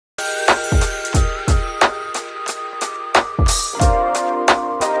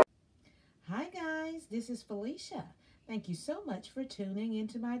this is Felicia. Thank you so much for tuning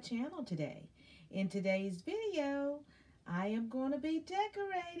into my channel today. In today's video, I am going to be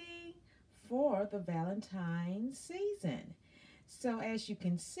decorating for the Valentine's season. So as you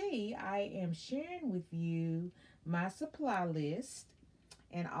can see, I am sharing with you my supply list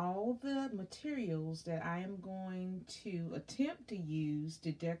and all the materials that I am going to attempt to use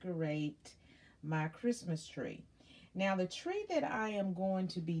to decorate my Christmas tree. Now the tree that I am going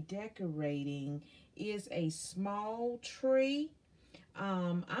to be decorating is a small tree.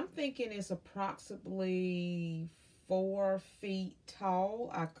 I'm thinking it's approximately 4 feet tall.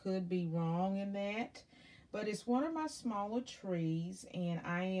 I could be wrong in that, but it's one of my smaller trees, and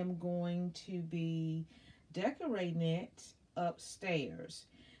I am going to be decorating it upstairs.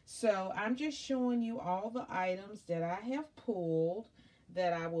 So I'm just showing you all the items that I have pulled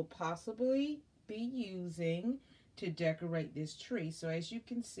that I will possibly be using to decorate this tree. So as you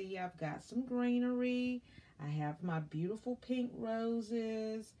can see, I've got some greenery. I have my beautiful pink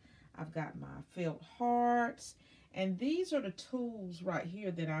roses. I've got my felt hearts. And these are the tools right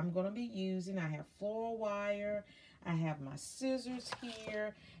here that I'm going to be using. I have floral wire. I have my scissors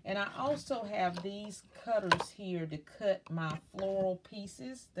here. And I also have these cutters here to cut my floral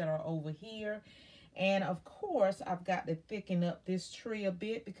pieces that are over here. And of course, I've got to thicken up this tree a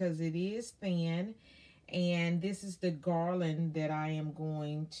bit because it is thin. And this is the garland that I am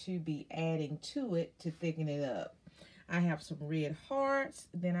going to be adding to it to thicken it up. I have some red hearts.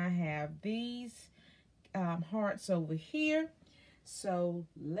 Then I have these hearts over here. So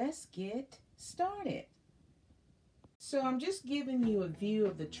let's get started. So I'm just giving you a view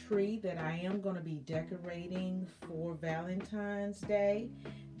of the tree that I am going to be decorating for Valentine's Day.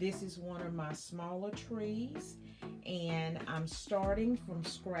 This is one of my smaller trees, and I'm starting from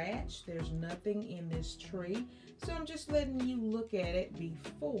scratch. There's nothing in this tree, so I'm just letting you look at it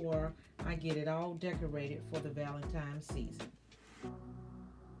before I get it all decorated for the Valentine's season.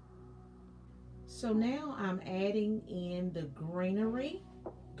 So now I'm adding in the greenery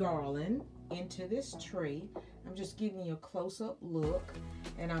garland into this tree. I'm just giving you a close-up look,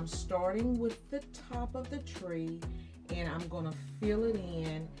 and I'm starting with the top of the tree, and I'm going to fill it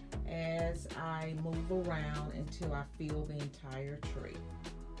in as I move around until I fill the entire tree.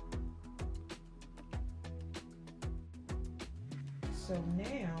 So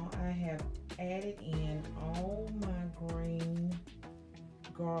now I have added in all my green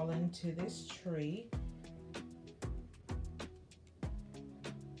garland to this tree.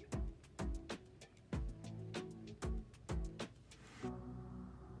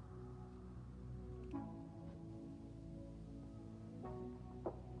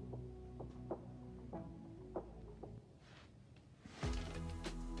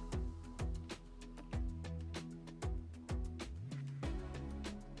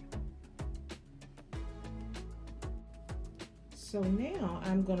 So now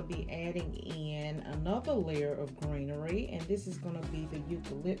I'm going to be adding in another layer of greenery, and this is going to be the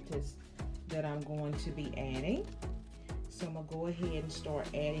eucalyptus that I'm going to be adding. So I'm going to go ahead and start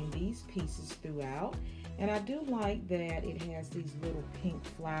adding these pieces throughout. And I do like that it has these little pink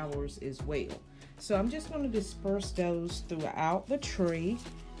flowers as well. So I'm just going to disperse those throughout the tree,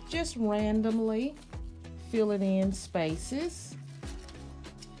 just randomly filling in spaces.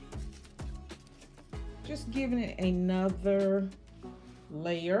 Just giving it another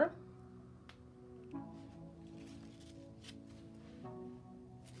layer.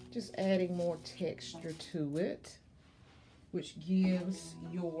 Just adding more texture to it, which gives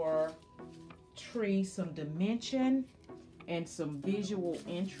your tree some dimension and some visual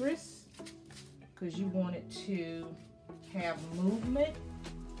interest, because you want it to have movement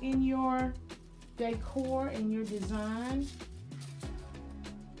in your decor and your design.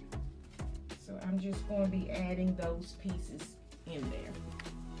 So I'm just going to be adding those pieces in there.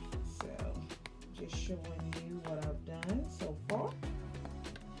 So just showing you what I've done so far.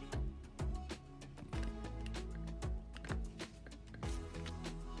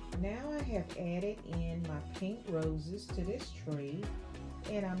 Now I have added in my pink roses to this tree,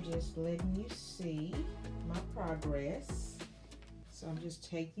 and I'm just letting you see my progress. So I'm just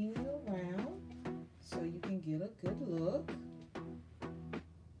taking you around so you can get a good look.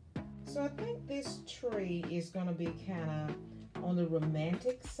 So I think this tree is going to be kind of on the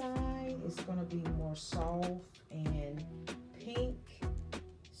romantic side. It's going to be more soft and pink.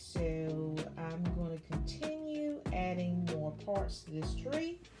 So I'm going to continue adding more parts to this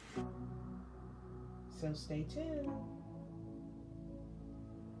tree. So stay tuned.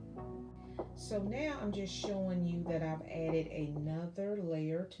 So now I'm just showing you that I've added another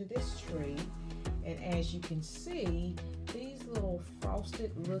layer to this tree. And as you can see, these little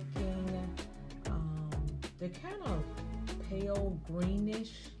frosted looking They're kind of pale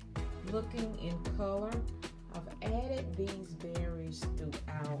greenish looking in color. I've added these berries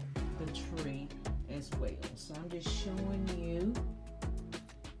throughout the tree as well. So I'm just showing you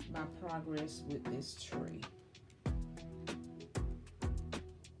my progress with this tree.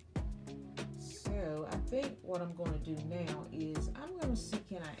 So I think what I'm going to do now is I'm going to see,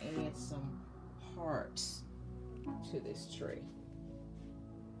 can I add some hearts to this tree.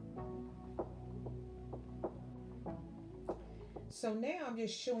 So now I'm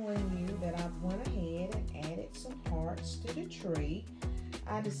just showing you that I've went ahead and added some hearts to the tree.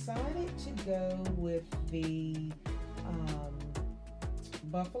 I decided to go with the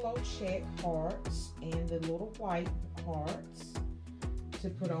buffalo check hearts and the little white hearts to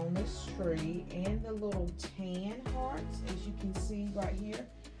put on this tree, and the little tan hearts, as you can see right here,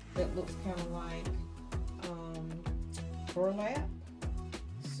 that looks kind of like burlap.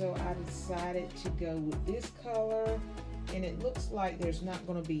 So I decided to go with this color, and it looks like there's not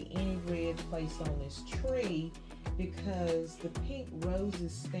going to be any red placed on this tree because the pink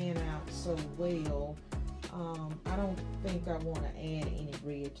roses stand out so well. I don't think I want to add any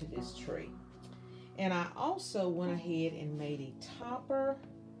red to this tree. And I also went ahead and made a topper,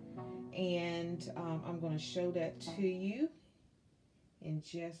 and I'm going to show that to you in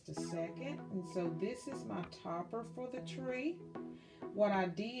just a second. And so this is my topper for the tree. What I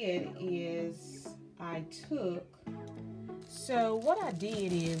did is I took some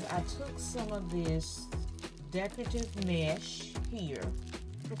of this decorative mesh here.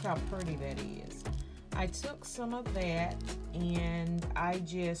 Look how pretty that is. I took some of that and I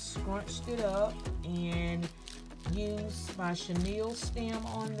just scrunched it up and used my chenille stem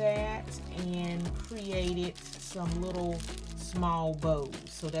on that and created some little small bows.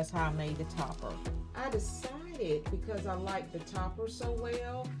 So that's how I made the topper. I decided, because I like the topper so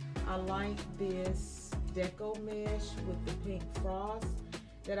well, I like this deco mesh with the pink frost,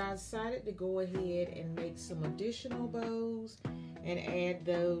 that I decided to go ahead and make some additional bows and add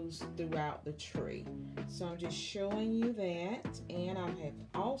those throughout the tree. So I'm just showing you that, and I have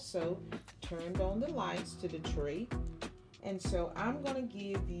also turned on the lights to the tree. And so I'm going to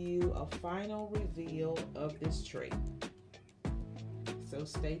give you a final reveal of this tree. So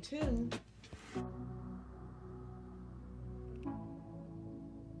stay tuned.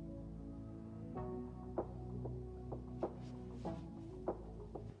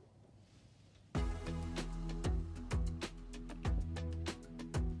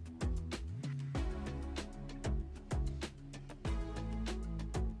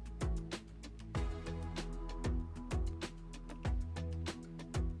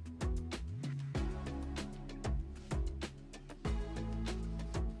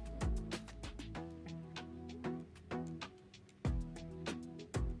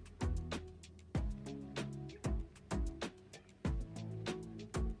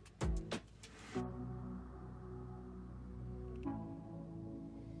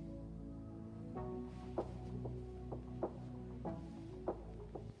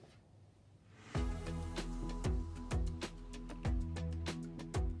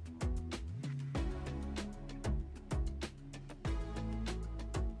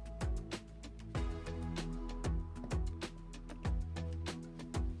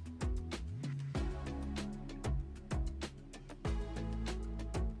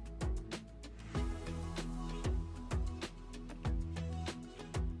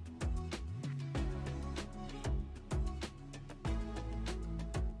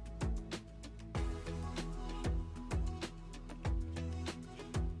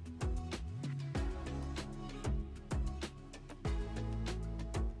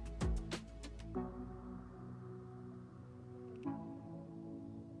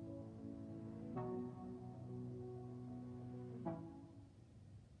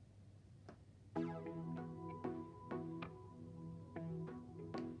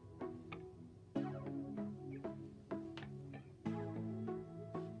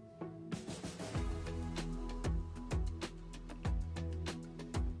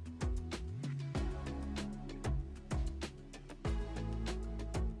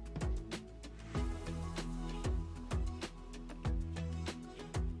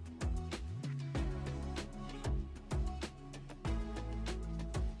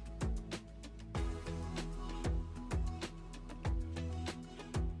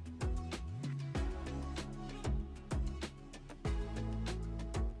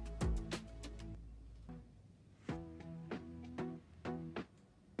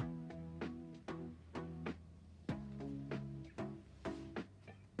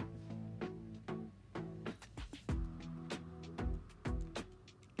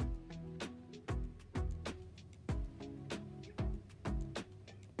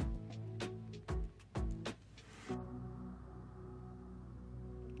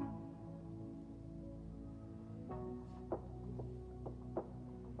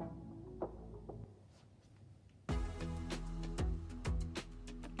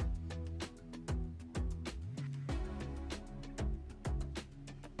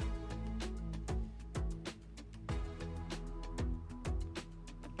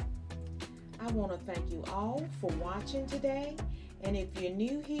 I want to thank you all for watching today. And if you're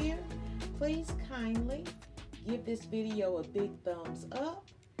new here, please kindly give this video a big thumbs up.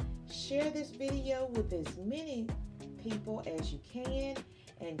 Share this video with as many people as you can,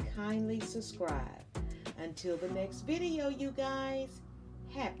 and kindly subscribe. Until the next video, you guys,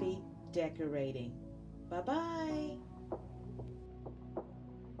 happy decorating. Bye-bye.